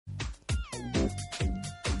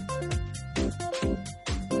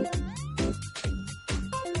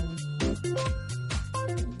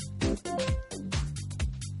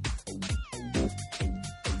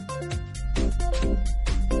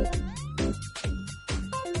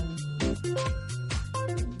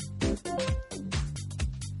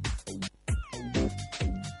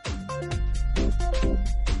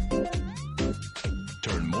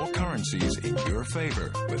policies in your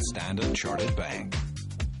favor with Standard Chartered Bank.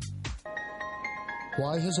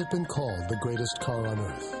 Why has it been called the greatest car on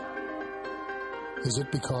earth? Is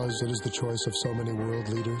it because it is the choice of so many world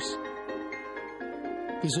leaders?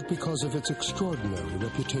 Is it because of its extraordinary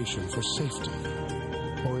reputation for safety,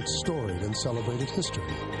 or its storied and celebrated history?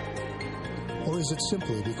 Or is it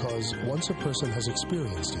simply because once a person has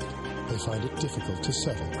experienced it, they find it difficult to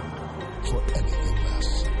settle for anything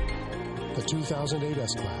less? The 2008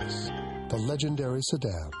 S-Class, the legendary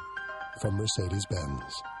sedan from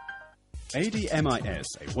Mercedes-Benz. ADMIS,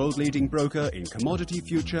 a world-leading broker in commodity,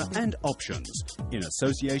 future and options. In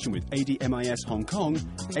association with ADMIS Hong Kong,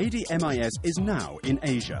 ADMIS is now in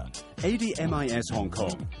Asia. ADMIS Hong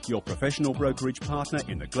Kong, your professional brokerage partner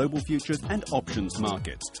in the global futures and options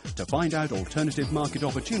markets. To find out alternative market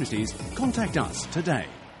opportunities, contact us today.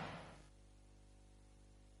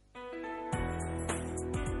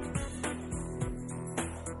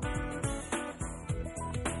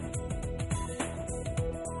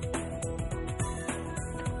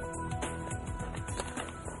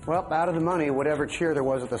 Well, out of the money, whatever cheer there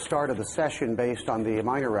was at the start of the session based on the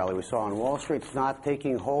minor rally we saw on Wall Street, it's not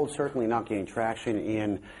taking hold, certainly not gaining traction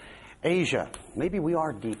in Asia. Maybe we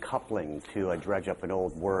are decoupling, to dredge up an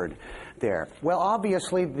old word there. Well,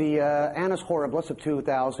 obviously, the annus horribilis of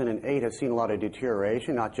 2008 has seen a lot of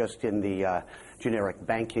deterioration, not just in the generic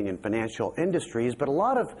banking and financial industries, but a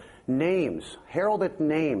lot of names, heralded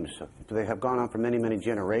names, they have gone on for many, many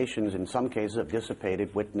generations, in some cases have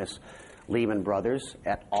dissipated. Witness Lehman Brothers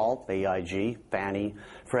et al., AIG, Fannie,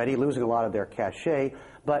 Freddie, losing a lot of their cachet.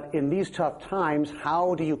 But in these tough times,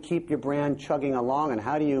 how do you keep your brand chugging along, and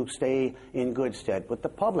how do you stay in good stead with the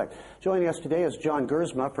public? Joining us today is John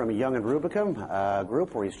Gerzema from Young & Rubicam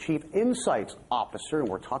Group, where he's Chief Insights Officer, and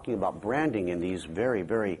we're talking about branding in these very,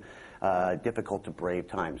 very difficult to brave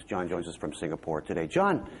times. John joins us from Singapore today.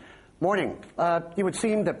 John, morning. It would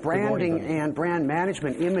seem that branding and brand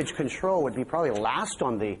management, image control would be probably last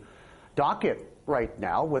on the docket right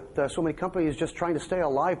now, with so many companies just trying to stay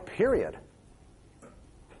alive, period.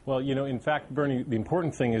 Well, you know, in fact, Bernie, the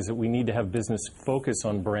important thing is that we need to have business focus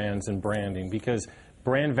on brands and branding, because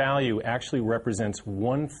brand value actually represents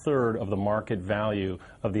 1/3 of the market value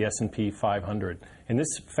of the S&P 500. And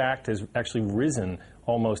this fact has actually risen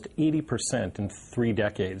almost 80% in 3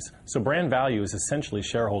 decades. So brand value is essentially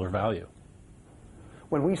shareholder value.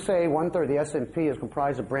 When we say 1/3 of the S&P is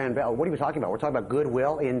comprised of brand value, what are we talking about? We're talking about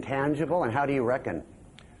goodwill, intangible, and how do you reckon?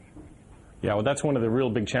 Yeah, well, that's one of the real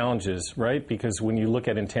big challenges, right? Because when you look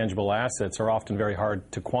at intangible assets, are often very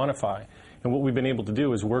hard to quantify. And what we've been able to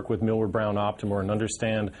do is work with Millward Brown Optimer and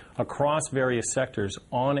understand across various sectors,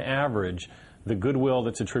 on average, the goodwill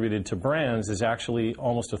that's attributed to brands is actually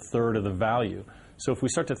almost 1/3 of the value. So if we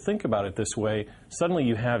start to think about it this way, suddenly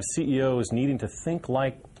you have CEOs needing to think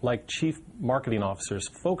like chief marketing officers,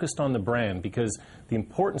 focused on the brand, because the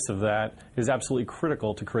importance of that is absolutely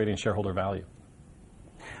critical to creating shareholder value.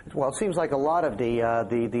 Well, it seems like a lot of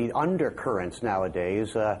the undercurrents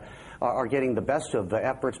nowadays are getting the best of the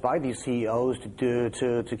efforts by these CEOs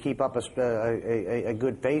to keep up a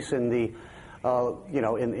good face in the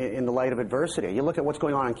in the light of adversity. You look at what's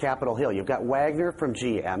going on Capitol Hill. You've got Wagner from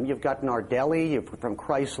GM, you've got Nardelli from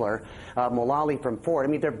Chrysler, Mulally from Ford. I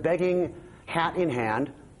mean, they're begging hat in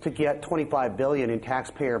hand to get $25 billion in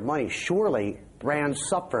taxpayer money. Surely brands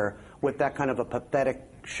suffer with that kind of a pathetic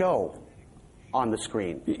show on the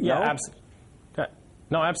screen. Yeah,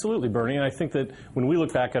 no, absolutely, Bernie. And I think that when we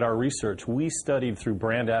look back at our research, we studied through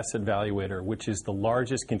Brand Asset Valuator, which is the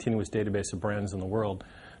largest continuous database of brands in the world.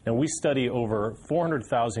 And we study over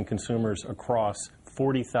 400,000 consumers across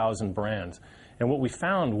 40,000 brands. And what we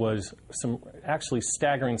found was some actually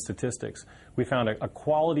staggering statistics. We found a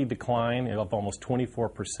quality decline of almost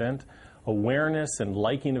 24%, awareness and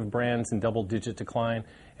liking of brands in double-digit decline,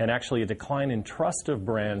 and actually a decline in trust of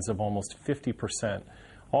brands of almost 50%.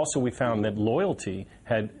 Also, we found that loyalty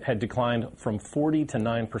had declined from 40 to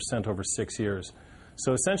 9% over 6 years.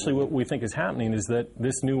 So essentially what we think is happening is that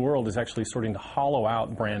this new world is actually starting to hollow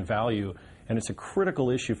out brand value, and it's a critical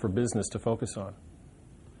issue for business to focus on.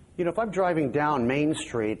 You know, if I'm driving down Main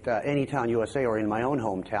Street, Anytown, USA, or in my own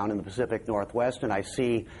hometown in the Pacific Northwest, and I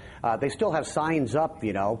see they still have signs up,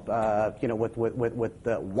 with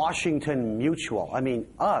Washington Mutual. I mean,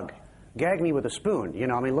 ugh. Gag me with a spoon.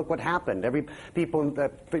 I mean, look what happened. People in their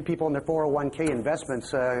 401k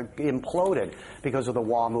investments imploded because of the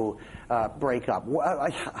WAMU breakup.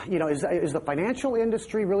 Is the financial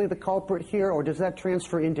industry really the culprit here, or does that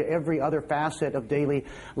transfer into every other facet of daily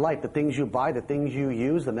life? The things you buy, the things you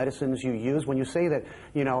use, the medicines you use. When you say that,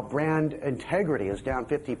 brand integrity is down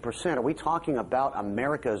 50%, are we talking about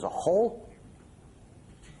America as a whole?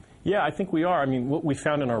 Yeah, I think we are. I mean, what we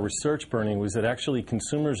found in our research, Bernie, was that actually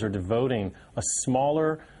consumers are devoting a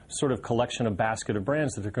smaller sort of collection of basket of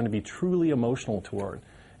brands that they're going to be truly emotional toward.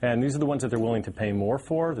 And these are the ones that they're willing to pay more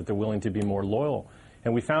for, that they're willing to be more loyal.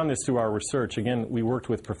 And we found this through our research. Again, we worked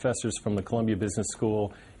with professors from the Columbia Business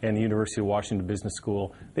School and the University of Washington Business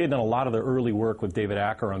School. They had done a lot of the early work with David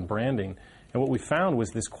Acker on branding. And what we found was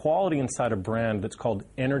this quality inside a brand that's called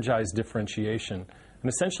energized differentiation. And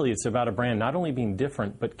essentially, it's about a brand not only being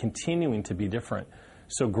different, but continuing to be different.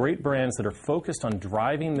 So great brands that are focused on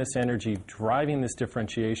driving this energy, driving this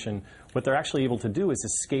differentiation, what they're actually able to do is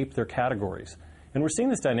escape their categories. And we're seeing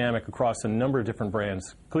this dynamic across a number of different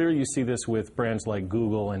brands. Clearly, you see this with brands like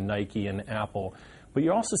Google and Nike and Apple. But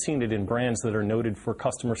you're also seeing it in brands that are noted for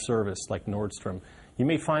customer service, like Nordstrom. You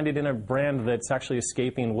may find it in a brand that's actually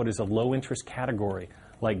escaping what is a low-interest category,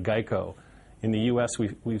 like Geico. In the U.S.,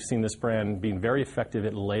 we've seen this brand being very effective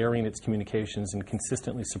at layering its communications and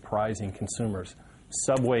consistently surprising consumers.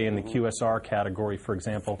 Subway in the QSR category, for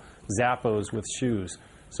example, Zappos with shoes.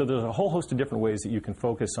 So there's a whole host of different ways that you can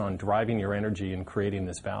focus on driving your energy and creating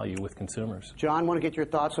this value with consumers. John, want to get your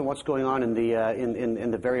thoughts on what's going on in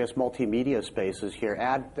the various multimedia spaces here.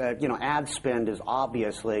 Ad spend is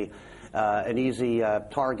obviously an easy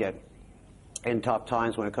target in tough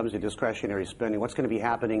times when it comes to discretionary spending. What's going to be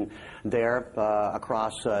happening there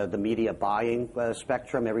across the media buying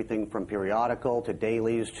spectrum, everything from periodical to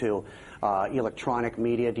dailies to electronic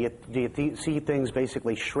media? Do you see things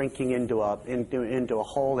basically shrinking into a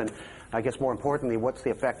hole? And I guess more importantly, what's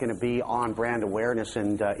the effect going to be on brand awareness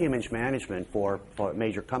and image management for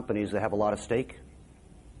major companies that have a lot of stake?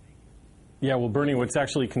 Yeah, well, Bernie, what's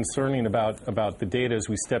actually concerning about the data as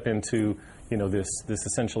we step into this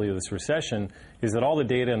essentially this recession is that all the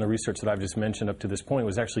data and the research that I've just mentioned up to this point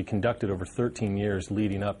was actually conducted over 13 years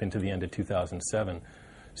leading up into the end of 2007.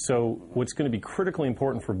 So what's going to be critically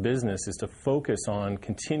important for business is to focus on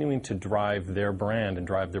continuing to drive their brand and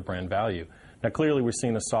drive their brand value. Now, clearly, we're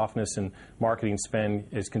seeing a softness in marketing spend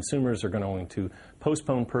as consumers are going to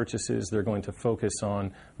postpone purchases. They're going to focus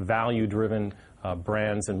on value-driven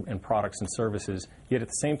brands and products and services. Yet at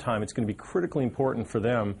the same time, it's going to be critically important for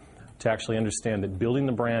them to actually understand that building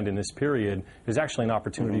the brand in this period is actually an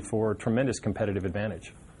opportunity for tremendous competitive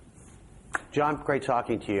advantage. John, great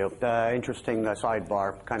talking to you. Interesting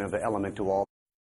sidebar kind of element to all.